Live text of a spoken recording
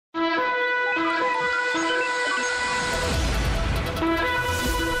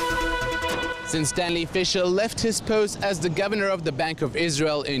Since Stanley Fischer left his post as the governor of the Bank of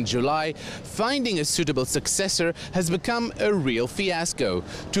Israel in July, finding a suitable successor has become a real fiasco.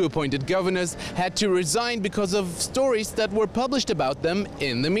 Two appointed governors had to resign because of stories that were published about them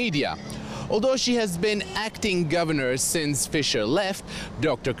in the media. Although she has been acting governor since Fischer left,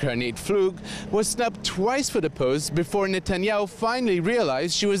 Dr. Karnit Flug was snubbed twice for the post before Netanyahu finally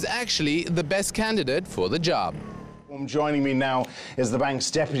realized she was actually the best candidate for the job. Joining me now is the bank's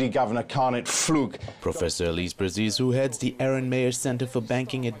Deputy Governor, Karnit Flug. Professor Elise Braziz, who heads the Aaron Meir Center for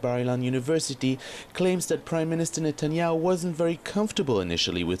Banking at Bar-Ilan University, claims that Prime Minister Netanyahu wasn't very comfortable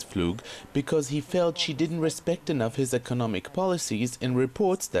initially with Flug because he felt she didn't respect enough his economic policies in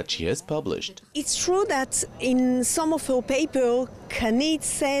reports that she has published. It's true that in some of her papers, Karnit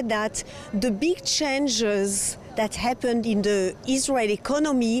said that the big changes that happened in the Israeli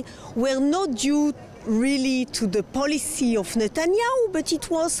economy were not due really to the policy of Netanyahu, but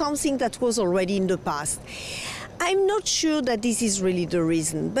it was something that was already in the past. I'm not sure that this is really the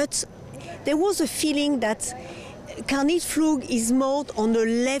reason, but there was a feeling that Karnit Flug is more on the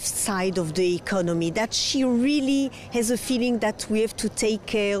left side of the economy, that she really has a feeling that we have to take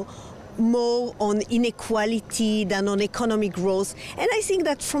care more on inequality than on economic growth. And I think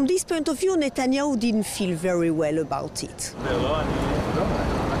that from this point of view, Netanyahu didn't feel very well about it.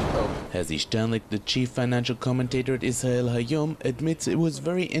 Hazi Sternlick, the chief financial commentator at Israel Hayom, admits it was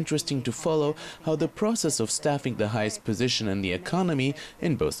very interesting to follow how the process of staffing the highest position in the economy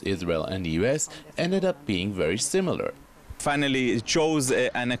in both Israel and the US ended up being very similar. Finally, it chose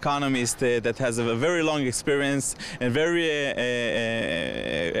an economist that has a very long experience and very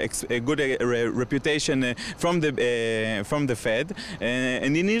good reputation from the Fed.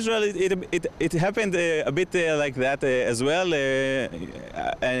 And in Israel, it happened a bit like that as well.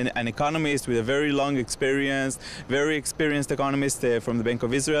 An economist with a very long experience, very experienced economist from the Bank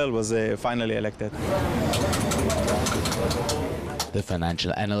of Israel was finally elected. The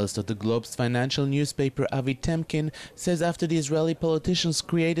financial analyst of the Globe's financial newspaper, Avi Temkin, says after the Israeli politicians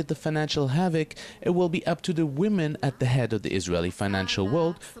created the financial havoc, it will be up to the women at the head of the Israeli financial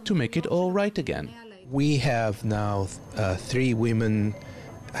world to make it all right again. We have now 3 women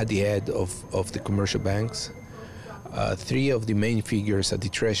at the head of the commercial banks. 3 of the main figures at the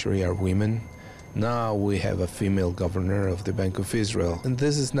Treasury are women. Now we have a female governor of the Bank of Israel. And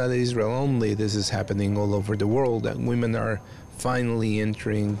this is not Israel only, this is happening all over the world, and women are finally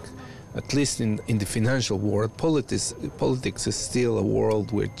entering, at least in the financial world. Politics is still a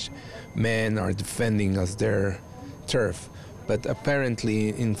world which men are defending as their turf. But apparently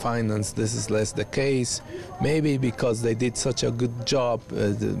in finance this is less the case, maybe because they did such a good job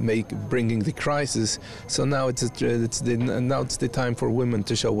bringing the crisis. So now it's the time for women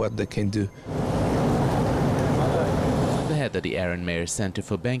to show what they can do. The head of the Aaron Meir Center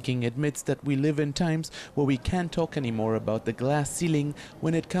for Banking admits that we live in times where we can't talk anymore about the glass ceiling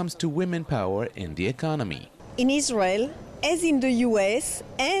when it comes to women power in the economy. In Israel, as in the US,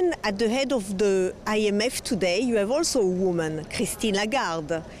 and at the head of the IMF today, you have also a woman, Christine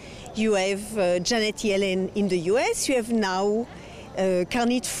Lagarde. You have Janet Yellen in the US, you have now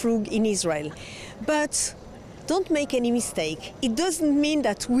Karnit Flug in Israel. But don't make any mistake, it doesn't mean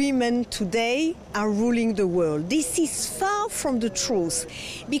that women today are ruling the world. This is far from the truth,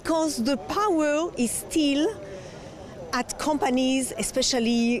 because the power is still at companies,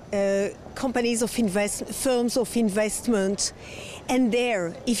 especially companies of firms of investment. And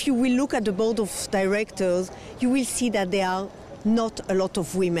there, if you will look at the board of directors, you will see that there are not a lot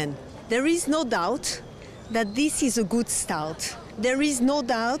of women. There is no doubt that this is a good start. There is no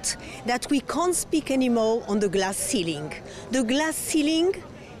doubt that we can't speak anymore on the glass ceiling. The glass ceiling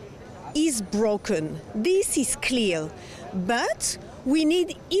is broken. This is clear. But we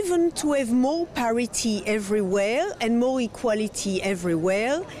need even to have more parity everywhere and more equality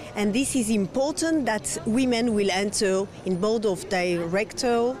everywhere. And this is important that women will enter in board of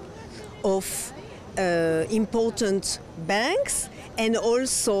directors of important banks and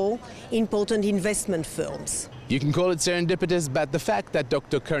also important investment firms. You can call it serendipitous, but the fact that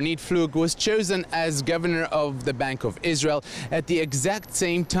Dr. Karnit Flug was chosen as governor of the Bank of Israel at the exact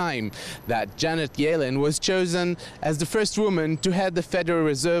same time that Janet Yellen was chosen as the first woman to head the Federal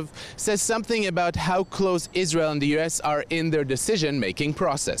Reserve says something about how close Israel and the US are in their decision-making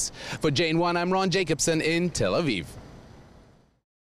process. For Jane 1, I'm Ron Jacobson in Tel Aviv.